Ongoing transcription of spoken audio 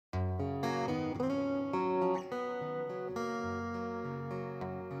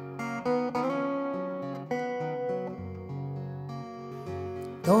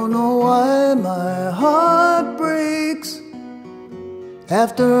Don't know why my heart breaks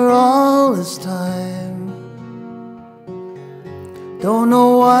after all this time. Don't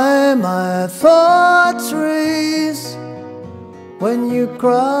know why my thoughts race when you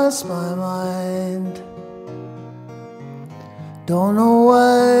cross my mind. Don't know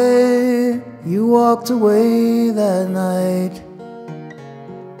why you walked away that night.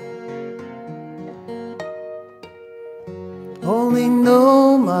 Only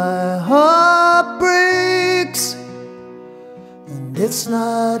know my heart breaks, and it's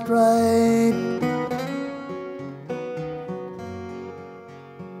not right.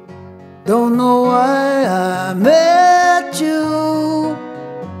 Don't know why I met you,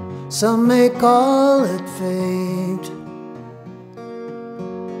 some may call it fate.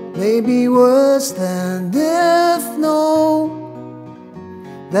 Maybe worse than death, no,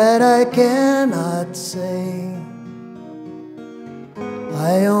 that I cannot say.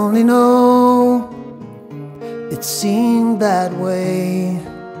 I only know it seemed that way.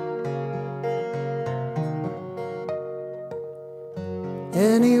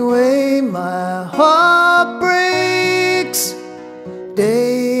 Anyway, my heart breaks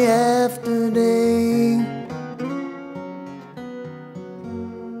day after day,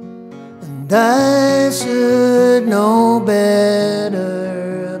 and I should know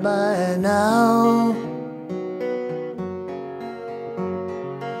better by now.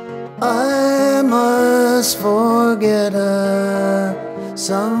 I must forget her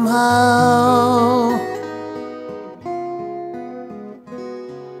somehow.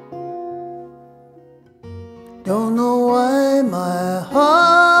 Don't know why my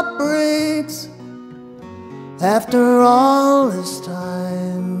heart breaks after all this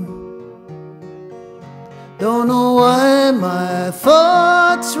time. Don't know why my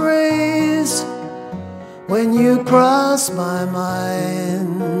thoughts race when you cross my mind.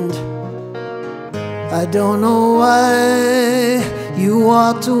 I don't know why you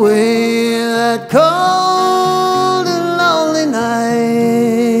walked away that cold and lonely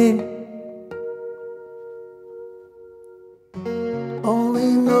night.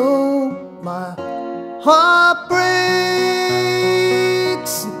 Only know my heart breaks,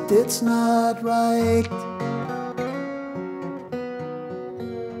 it's not right.